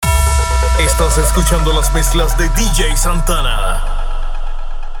Estás escuchando las mezclas de DJ Santana.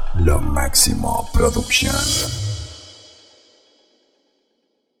 Lo máximo producción.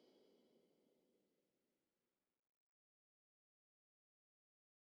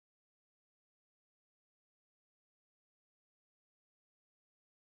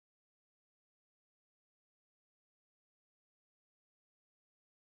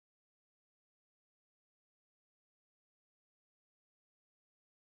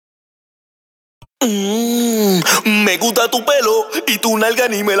 Me gusta tu pelo y tu nalga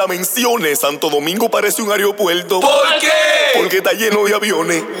ni me la menciones. Santo Domingo parece un aeropuerto. ¿Por qué? Porque está lleno de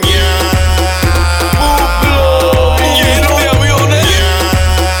aviones. Lleno de aviones.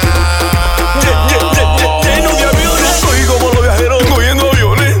 Lleno de aviones. Soy como los viajeros cogiendo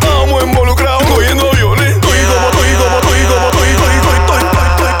aviones. Estamos involucrados cogiendo aviones. Cogiendo aviones.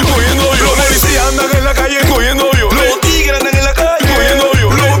 Los policías andan en la calle cogiendo aviones. Los tigres andan en la calle cogiendo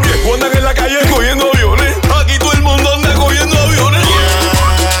aviones. Los viejos andan en la calle cogiendo aviones. Aquí todo el mundo anda cogiendo aviones.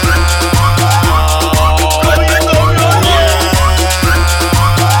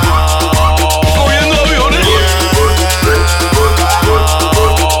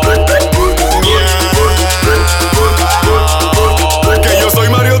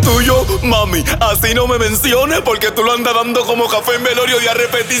 Mami, así no me menciones porque tú lo andas dando como café en velorio de a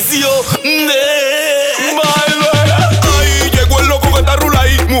repetición. Ay, llegó el loco que está rula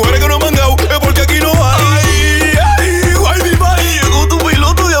ahí. Mujeres que no me han dado es porque aquí no hay. Ay, mi país, llegó tu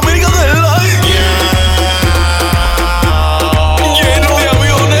piloto de América del Live. Lleno de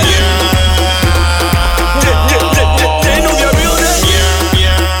aviones. Lleno de aviones.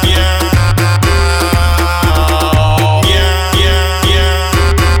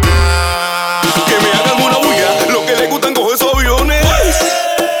 Que me hagan una bulla, los que les gustan coger esos aviones.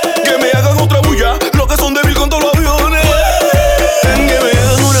 Que me hagan otra bulla, los que son débiles con todos los aviones. Que me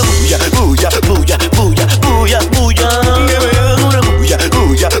hagan una bulla, bulla, bulla, bulla, bulla, bulla. Que me hagan una bulla,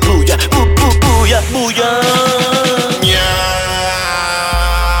 bulla, bulla, bulla, bulla.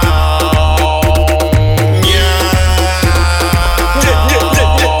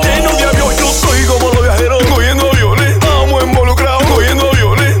 Lleno de aviones, yo soy como los viajeros cogiendo aviones. Estamos involucrados cogiendo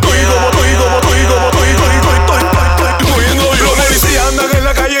aviones. Cogiendo aviones. Los policías andan en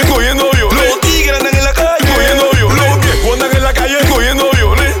la calle cogiendo aviones. Los tigres andan en la calle cogiendo aviones. Los viejos andan en la calle cogiendo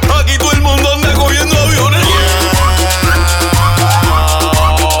aviones. Aquí todo el mundo anda cogiendo aviones.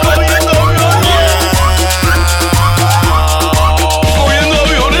 Cogiendo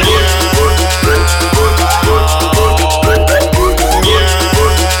aviones.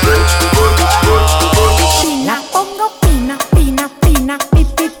 La pongo fina, fina, fina,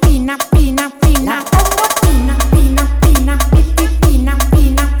 pipi, fina, fina, fina. La pongo fina, fina, fina, pipi, fina,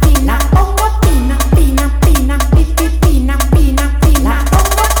 fina, fina. La pongo fina, fina, fina, pipi, fina, fina, fina. La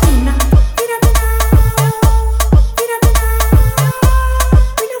pongo fina, fina,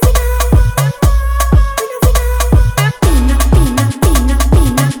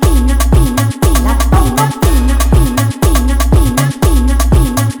 fina,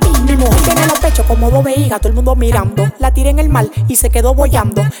 fina, Mi mujer tiene los pechos como dos vejigas, todo el mundo mirando. La tiré en el mar y se quedó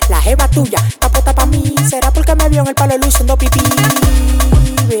bollando. La jeva tuya, está puesta pa' mí. Será porque me vio en el palo de luz haciendo pipí.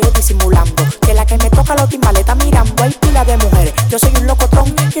 Ve disimulando que la que me toca los timbales está mirando. Hay pila de mujeres, yo soy un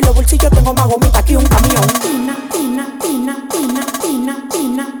locotrón. Y en los bolsillos tengo más gomita que un camión. Fina, fina, fina, fina, fina,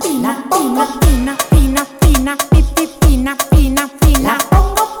 fina, fina. La pongo fina, fina, fina, pipi, fina, fina, fina. La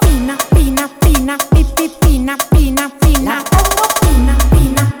pongo fina, fina, fina, pipi, fina, fina, fina. La pongo fina,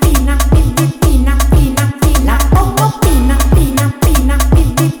 fina, fina, pipi, fina, fina, fina. La pongo fina, fina, fina,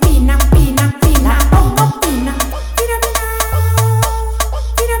 pipi, fina, fina, fina. La pongo fina, fina,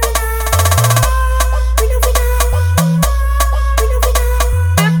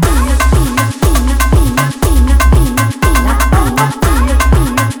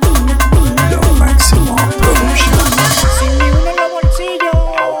 fina, fina, Lo máximo producción. Sin ni uno en los bolsillos.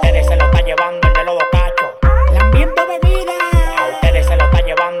 A ustedes se lo está llevando el de los dos cachos. Lambiendo bebida. A ustedes se lo está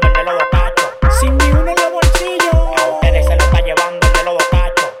llevando el de los dos cachos. Sin ni uno en los bolsillos. A ustedes se lo está llevando el de los dos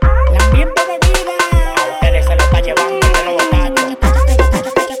cachos. Lambiendo bebida. A ustedes se lo está llevando el de los dos cachos.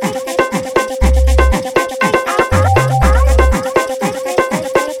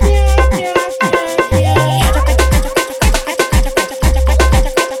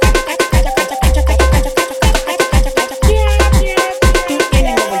 Tú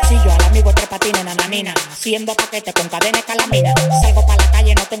tienes en los bolsillos al amigo tres patines, nananina. Haciendo paquetes con cadena y calamina. Salgo pa' la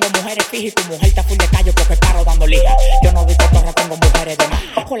calle, no tengo mujeres fijas. Y tu mujer está full de callo porque paro dando lija. Yo no doy cotorra, tengo mujeres de más.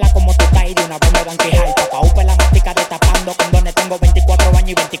 Hola, como tú estás y de una vez me van a quejar. Papá Upe la mastica destapando condones. Tengo 24 años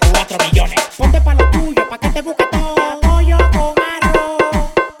y 24 millones. Ponte pa' lo tuyo, pa' que te busque todo. Pollo con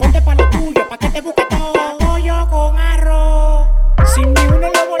arroz. Ponte pa' lo tuyo,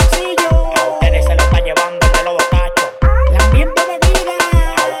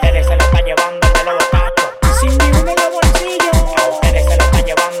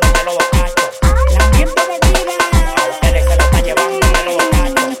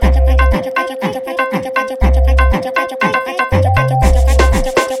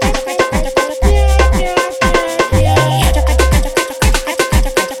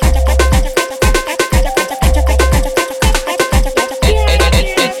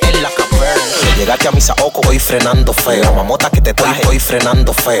 frenando feo. Mamota que te estoy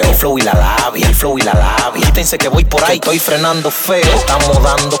frenando feo. El flow y la labia, el flow y la labia. Quítense que voy por ahí, estoy frenando feo. Le estamos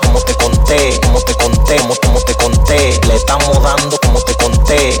dando como te conté, como te conté, como te conté. Le estamos dando como te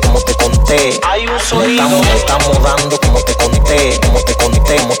conté, como te conté. Hay un sonido. Le estamos dando como te conté, como te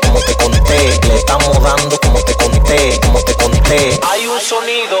conté, como te conté. Le estamos dando como te conté, como te conté. Hay un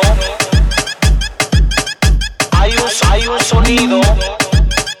sonido. Hay un sonido.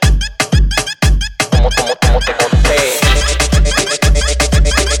 Como te conté.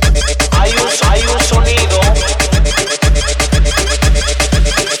 Hay un sonido.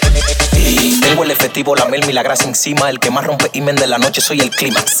 Tengo el efectivo, la mel, la grasa encima. El que más rompe imen de la noche, soy el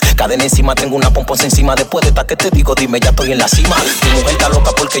clímax. Cadena encima, tengo una pomposa encima. Después de esta que te digo, dime, ya estoy en la cima. Mi mujer está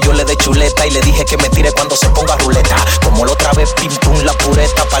loca porque yo le dé chuleta. Y le dije que me tire cuando se ponga ruleta. Como la otra vez, pim pum, la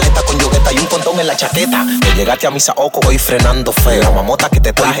pureta. Paleta con yogueta y un condón en la chaqueta. Me llegaste a mi saoco, voy frenando feo. Mamota que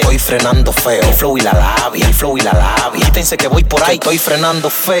te traje, estoy frenando feo. El flow y la labia, el flow y la labia. Quítense que voy por ahí, estoy frenando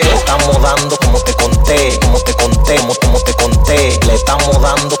feo. Le estamos dando como te conté, como te conté, como te conté. Le estamos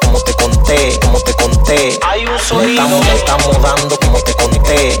dando como te conté, como te conté. Hay un sonido. Le estamos dando como te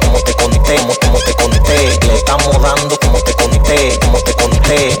conté, como te conté, como te conté. Le estamos dando como te conté, como te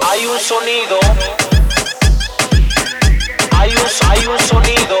conté. Hay un sonido. Hay un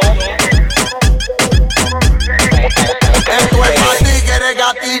sonido. Esto es pa' tigres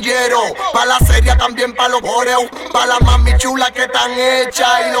gatillero, pa' la serie también pa' los coreos, pa' las mami chulas que están hechas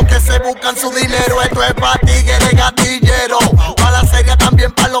y los que se buscan su dinero. Esto es pa' tigres gatillero, pa' la serie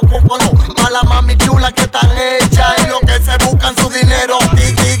también pa' los cocolos, pa' las mami chulas que están hechas y los que se buscan su dinero.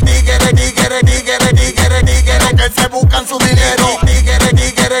 Tigres, tigres, tigres, tigres, tigres, tigres que se buscan su dinero. Tigres,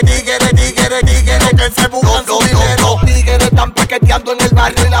 tigres, tigres, tigres, tigres que se buscan su dinero. Tigres están paqueteando en el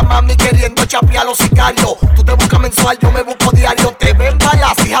barrio y la mami queriendo chapear a los sicarios. Tú te buscas mensual, yo me busco diario. Te ven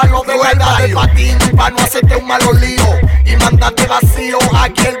balas y jalo de verdad de patín pa' no hacerte un malo lío y mandarte vacío.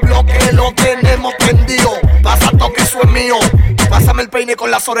 Aquí el bloque lo tenemos tendido. Pasa toque, eso es mío. Pásame el peine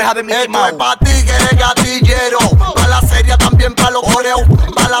con las orejas de mi Esto es pa' tigres gatillero, pa' la serie también pa' los coreos,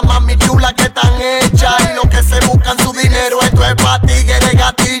 pa' las mami chulas que están hechas y los que se buscan su dinero. Esto es pa' tigres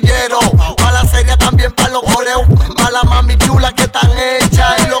gatillero, pa' la serie también pa' los coreos, pa' las mami chulas que están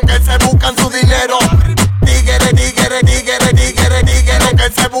hechas y los que se buscan su dinero. Tigres, tigres, tigres, tigres, tigres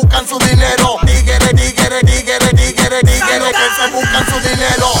que se buscan su dinero. Tigres, tigres, tigres, tigres, tigres que se buscan su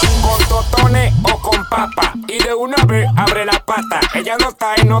dinero. Con totones o con papa y de una vez abre la pata. Ella no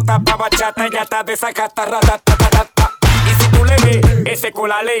está en nota pa' bachata, ella está de sacata, ratatatata. Y si tú le ves ese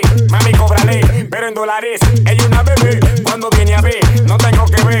colale, mami cóbrale, pero en dólares. Ella una bebé, cuando viene a ver, no tengo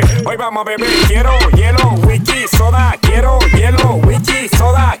que ver. Hoy vamos a beber, quiero hielo, whisky, soda. Quiero hielo, whisky,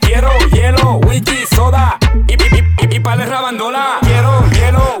 soda. Quiero hielo, whisky, soda. Y pa'le rabandola. Quiero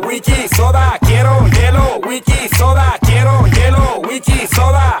hielo, whisky, soda. Quiero hielo, whisky, soda. Quiero hielo, whisky,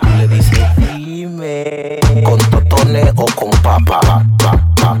 soda. Le dice dime, con totones o con papa, pa,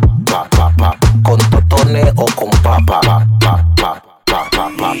 pa, pa, pa, pa. Con totones o con papa, pa, pa, pa, pa,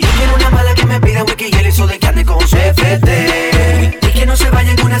 pa. Yo quiero una mala que me pida whisky y el hielo de carne con CFT. Y que no se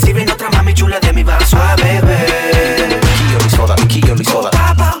vaya en una si ven otra mami chula de mi vaso a beber. Wiki y soda, wiki y soda.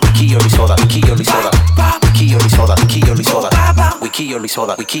 Wiki y soda, wiki y soda. Wiki y soda, wiki y soda. Wiki y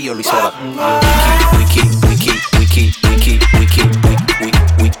soda, wiki y soda. Wiki, wiki, wiki, wiki, wiki,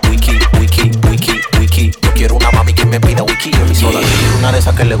 wiki. Yo quiero una mami que me pida wiki y soda. Una de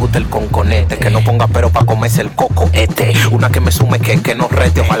esas que le gusta el conconete, que no ponga pero pa' comerse el coco. Una que me sume que no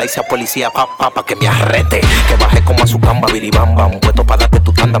rete. Ojalá y sea policía pa' que me arrete. Que baje como a su camba, biribambam. Puesto pa' darte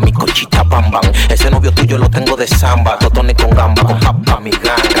tu tanda, mi cochita bam bam. Ese novio tuyo lo tengo de samba. Totones con gamba, con papa mi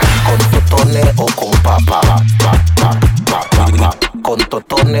ganga. Con totones o con papa, pa, pa, pa, pa. Con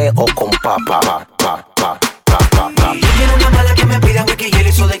totones o con papa, pa, pa, pa, pa. Yo quiero una mala que me pida whisky y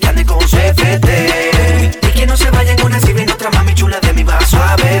el hielo de carne con CFT. Y que no se vaya en una si ven otra mami chula de mi vaso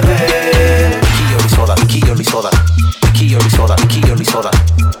a beber. Wiki y soda, wiki y soda. Wiki y soda, wiki y soda.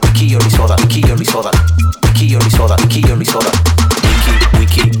 Wiki y soda, wiki y soda. Wiki y soda, wiki y soda.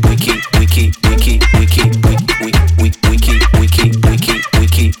 Wiki, wiki, wiki, wiki, wiki,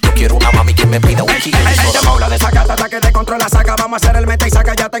 wiki. Yo quiero una mami que me pida wiki y soda. Dembow, la desacata, que de control la saca. Vamos a hacer el mete y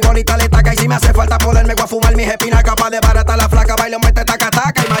saca. Ya tengo lista la estaca. Y si me hace falta poderme voy a fumar mis espinas. Capaz de barata la flaca. Bailo, mete taca,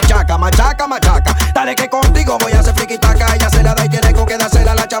 taca. Y machaca, machaca, machaca. Dale que contigo voy a hacer friki taca. Ella se la da y tiene con que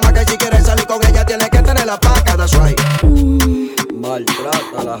dársela a la chamaca. Y si quieres salir con ella tiene que tener la placa. That's right.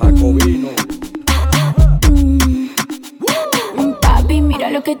 Maltrata la Jacobino. Papi, mira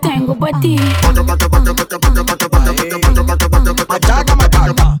lo que tengo para ti. Machaca,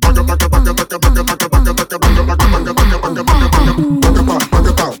 machaca.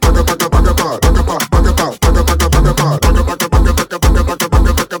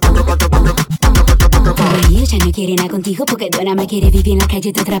 quieres vivir en la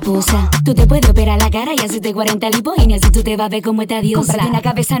calle de otra posa. Tú te puedes operar la cara y hacerte 40 lipoínas si tú te vas a ver como esta diosa. Cómprate una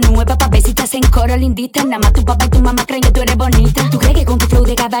cabeza nueva pa' ver si te hacen coro lindita. Nada más tu papá y tu mamá creen que tú eres bonita. ¿Tú crees que con tu flow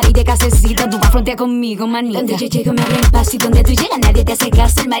de cabaret y de casecita tú vas a frontear conmigo, manita? Donde yo llego me abren paso y donde tú llegas nadie te hace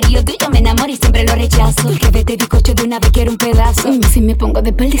caso. El marido tuyo me enamora y siempre lo rechazo. Porque vete bizcocho de una vez quiero un pedazo. Si me pongo de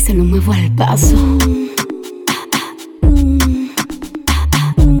espalda y se lo muevo al paso.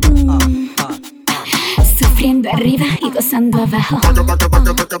 Sufriendo arriba y gozando abajo.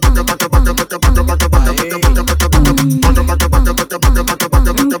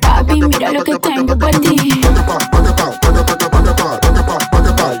 Papi, mira lo que tengo para ti.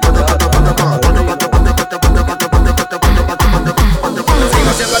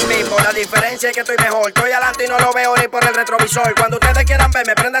 La diferencia es que estoy mejor. Estoy adelante y no lo veo ni por el retrovisor. Cuando ustedes quieran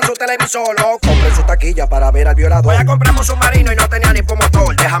verme, prendan su televisor o compren su taquilla para ver al violador. Voy a comprar un submarino y no tenía ni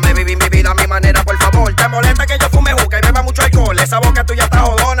motor. Déjame vivir mi vida a mi manera, por favor. ¿Te molesta que yo fume juca y beba mucho alcohol? Esa boca tuya está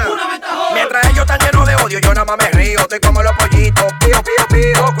jodona. Mientras ellos están llenos de odio, yo nada más me río. Estoy como los pollitos. Pío, pío,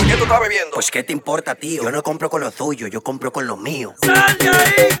 pío. ¿Con qué tú estás bebiendo? Pues ¿qué te importa, tío? Yo no compro con lo tuyo, yo compro con lo mío. ¡Sal de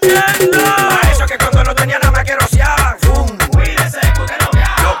ahí, ¿quién no? Para eso que cuando no tenía nada más que rociaban. ¡Fum! Cuídese que usted no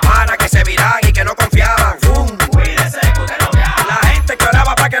vea. Los panas que se viran y que no confiaban. ¡Fum! Cuídese que usted no vea. La gente que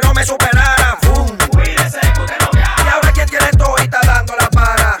oraba para que no me superaran. ¡Fum! Cuídese que usted no vea. Y ahora quien tiene todo y está dando la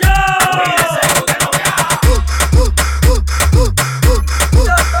para. ¡Yo! Cuídese que usted no vea.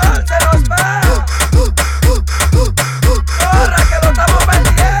 Total, se nos va. Ahora que lo estamos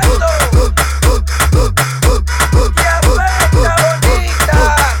perdiendo. ¡Qué afecta, bonita!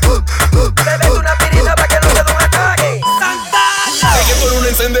 Bebete una pirita para que no te dé un ataque. ¡Santana! Es que tú eres una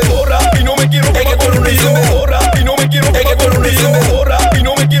encendedora y no me quiero que tú eres una encendedora y no me quiero que tú eres una encendedora y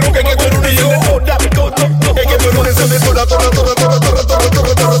no me quiero que tú eres una encendedora. Es que tú eres una encendedora,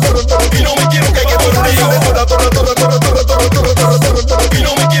 y no me quiero que tú eres una encendedora, y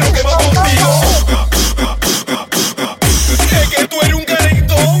no me quiero quemar contigo. Es que tú eres un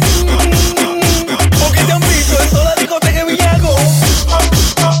calentón, porque te han visto en toda la discoteca de Villago.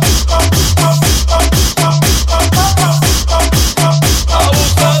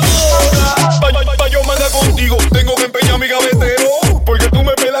 Pa' yo manda contigo, tengo que empeñar mi gavetero, porque tú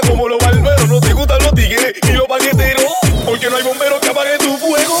me pelas como los barberos. No te gustan los tigres y los paqueteros, porque no hay bombero que apague tu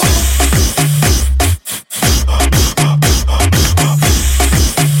fuego.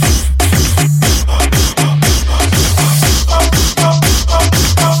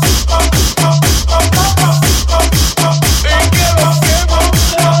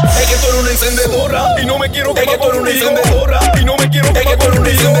 Es que tú eres una encendedora y no me quiero que tú eres una encendedora y no me quiero que tú eres una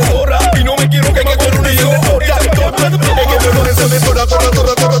encendedora y no me quiero que tú eres una encendedora. Es que tú eres una encendedora,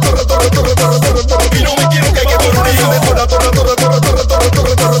 y no me quiero que tú eres una encendedora,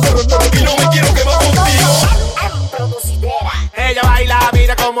 y no me quiero quemar contigo. Ella baila,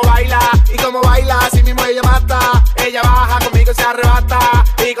 mira cómo baila, y cómo baila, así mismo ella mata. Ella baja conmigo, se arrebata,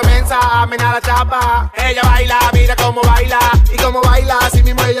 y comienza a menar la chapa. Ella baila, mira cómo baila, y cómo baila, así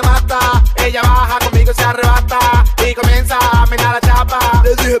mismo ella mata. Ella baja conmigo, se arrebata, y comienza a menar la chapa.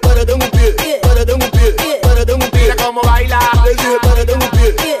 Le dije párate en un pie, párate en un pie, párate en un pie. Mira cómo baila, Le dije párate en un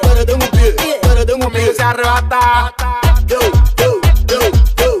pie, párate en un pie, párate en un conmigo pie. se arrebata. Yo, yo, yo,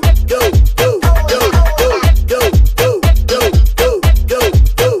 yo, yo, yo, yo, yo, yo, yo, yo,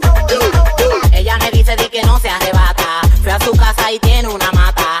 yo, yo. Ella me dice di que no se arrebata. Fui a su casa y tiene una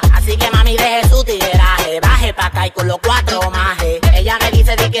mata. Así que mami deje su tigueraje. Baje pa' acá y con los 4 majes. Ella me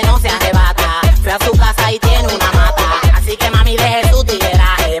dice di que no se arrebata. Fui a su casa y tiene una mata. Así que mami deje su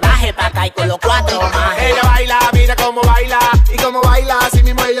tigueraje. Baje pa' acá y con los 4 majes. Ella baila, mira cómo baila, y cómo baila, así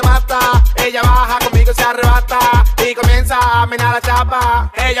mismo ella mata. Ella baja conmigo, se arrebata, y comienza a menar la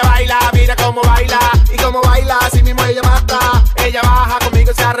chapa. Ella baila, mira cómo baila, y cómo baila, así mismo ella mata. Ella baja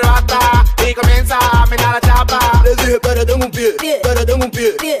conmigo, se arrebata, y comienza a menar la chapa. Le dije párate en un pie, párate en un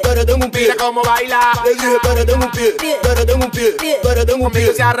pie, párate en un pie. Mira cómo baila, Le dije párate en un pie, párate en un pie, párate en un pie.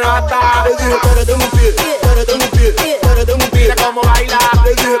 conmigo se arrebata. Le dije párate en un pie, párate en un pie, párate en un pie. Mira cómo baila,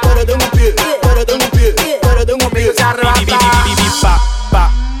 Le dije párate en un pie, párate en un pie, párate en un pie. conmigo se arrebata.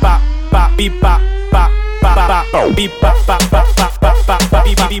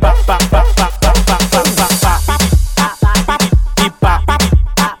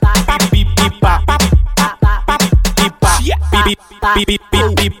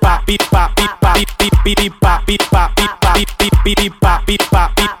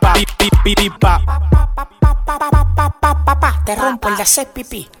 Te rompo el de hacer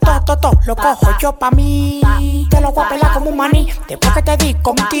pipí. Lo cojo yo pa' mí. Te lo voy a pelar como un maní. Después que te di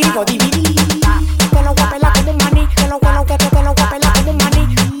contigo dividí. Te lo voy a pelar como un maní. Te lo voy a pelar como un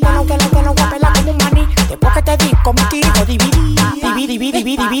maní. Te lo voy a pelar como un maní. Después que te este disco me quiero dividir.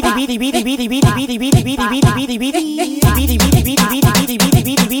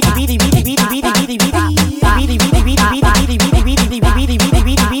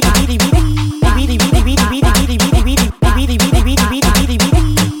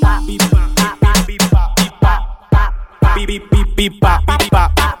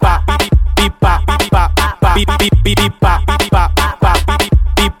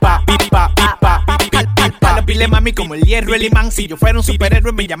 Pile mami como el hierro, el imán. Si yo fuera un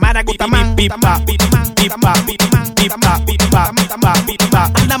superhéroe me llamara Gutamán.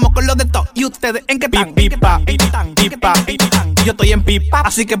 Andamos con los de top y ustedes en qué tan. Yo estoy en pipa,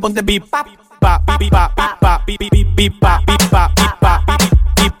 así que ponte pipa.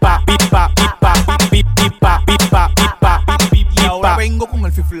 Y ahora vengo con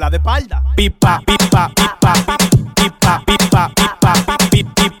el fifla de espalda. Pipa.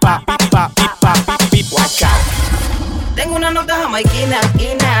 Tengo una nota jamaiquina,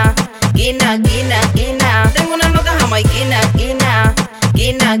 guina. Tengo una nota jamaiquina, guina.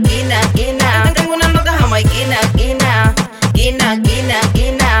 Tengo una nota jamaiquina, guina.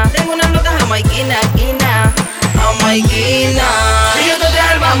 Tengo una nota jamaiquina, guina. Y yo te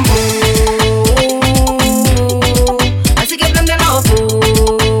traigo el bambú, así que préndelo tú.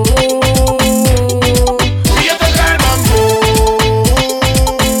 Y yo te traigo el bambú,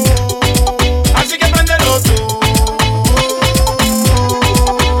 así que préndelo tú.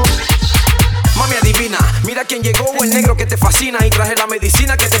 Mami adivina, mira quién llegó, el negro que te fascina. Y traje la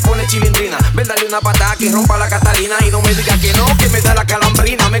medicina que te pone chilindrina. Ven, dale una patada que rompa la Catalina. Y no me digas que no, que me da la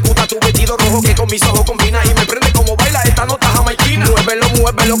calambrina. Me gusta tu vestido rojo que con mis ojos combina. Y me prende como baila esta nota jamaiquina.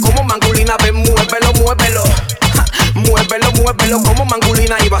 Muévelo como mangulina. Ven, muévelo. Ja, muévelo como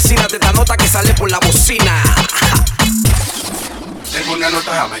mangulina. Y vacílate esta nota que sale por la bocina. Tengo una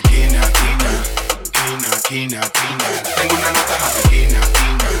nota jamaiquina, quina. Tengo una nota jamaiquina,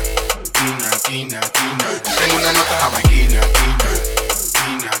 quina. Tengo una nota jamaiquina, quina.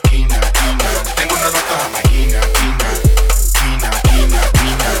 Tengo una nota jamaiquina, quina.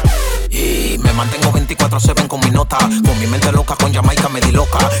 Y me mantengo 24/7 con mi nota. Con mi mente loca, con Jamaica me di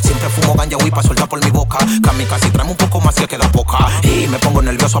loca. Siempre fumo ganja y pa' soltar por mi boca. Kamikaze, tráeme un poco más si queda poca. Y me pongo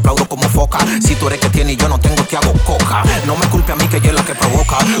nervioso, aplaudo como foca. Si tú eres que tiene y yo no tengo, te hago coca. No me culpe a mí que yo es la que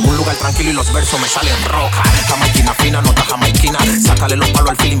provoca. Un lugar tranquilo y los versos me salen roca. Jamaiquina fina, nota jamaiquina. Sácale los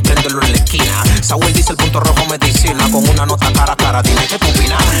palos al feeling, préndelo en la esquina. Saúl dice el punto rojo medicina. Con una nota cara a cara, dime qué tú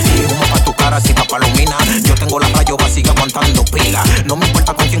opinas. Y humo pa' tu cara si pa' palomina. Yo tengo la rayo básica aguantando pila. No me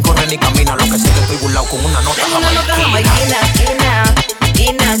importa con quién corre ni camina. Lo que sé que estoy burlado con una nota jamaiquina. Tengo una nota jamaiquina, quina.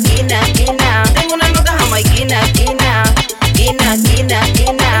 Tengo una nota jamaiquina, quina.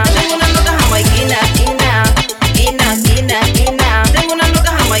 Tengo una nota jamaiquina, quina.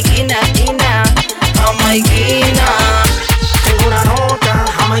 Tengo una nota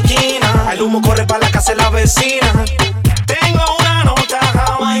jamaiquina. El humo corre para la casa de la vecina. Tengo una nota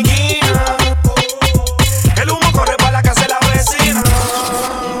jamaiquina. El humo corre para la casa de la vecina.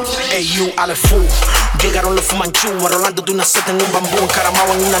 Ey, you, ale fool. Llegaron los fumanchú, rolando de una seta en un bambú,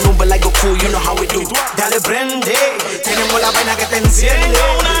 encaramado en una nube like Goku, you know how we do. Dale prende, tenemos la vaina que te enciende.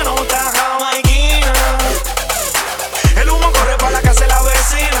 Tengo una nota jamaiquina. El humo corre para la casa de la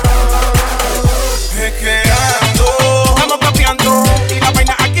vecina. Es que ando, estamos capeando y la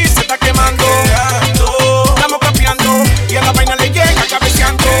vaina aquí se está quemando. Estamos capeando y a la vaina le llega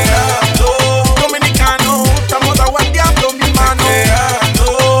cabeceando. Dominicano, estamos aguanteando mi hermano.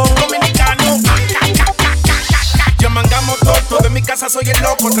 Dominicano, ya mangamos todo de mi casa soy el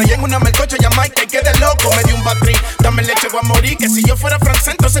loco. Traían una melcocha Jamaica y quedé loco. Me di un batrí, dame leche, voy a morir. Que si yo fuera francés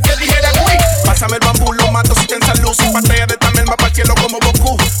entonces te dijera uy. Pásame el bambú, lo mato si te en salud. Sin pantalla de también va para el cielo como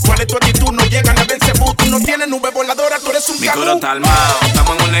Goku. ¿Cuál es tu actitud? No llegan a verse tú no tienes nube voladora, tú eres un mi coro está armado,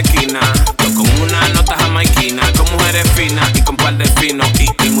 estamos en una esquina. Yo con una nota jamaiquina, con mujeres finas y con par de finos. Y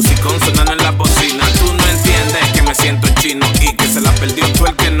el musicón sonando en la bocina. Tú no entiendes que me siento chino y que se la perdió tú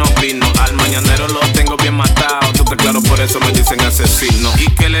el que no vino. Al mañanero lo tengo bien matado, tú te claro, por eso me dicen asesino. Y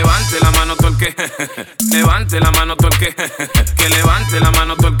que levante la mano todo el que levante la mano todo el que levante la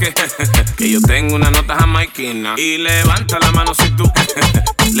mano todo el que yo tengo una nota jamaiquina. Y levanta la mano si tú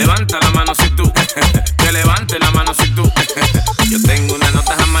levanta la mano si tú que levante la mano si tú yo tengo una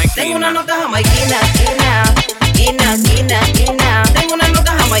nota jamaiquina. Tengo una nota jamaiquina, quina. Tengo una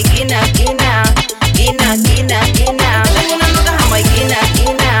nota jamaiquina, quina. Tengo una nota jamaiquina,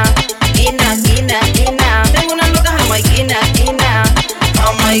 quina. Tengo una nota jamaiquina, quina.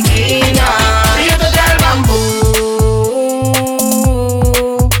 Y yo te traigo el bambú,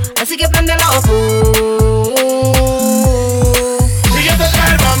 así que préndelo tú. Y yo te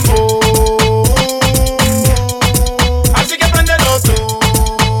traigo el bambú,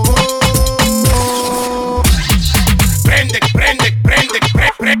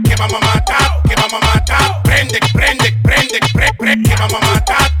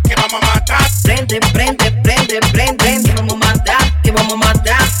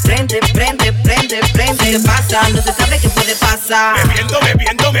 qué pasa, no se sabe qué puede pasar. Bebiendo,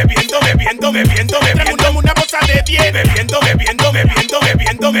 bebiendo, bebiendo, bebiendo, bebiendo, bebiendo, una bolsa de 10. Bebiendo, bebiendo, bebiendo,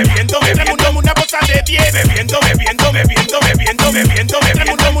 bebiendo, bebiendo, bebiendo, una bolsa de 10. Bebiendo, bebiendo, bebiendo, bebiendo, bebiendo,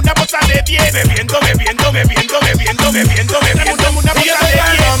 bebiendo, una bolsa de 10. Bebiendo, bebiendo, bebiendo, bebiendo, bebiendo,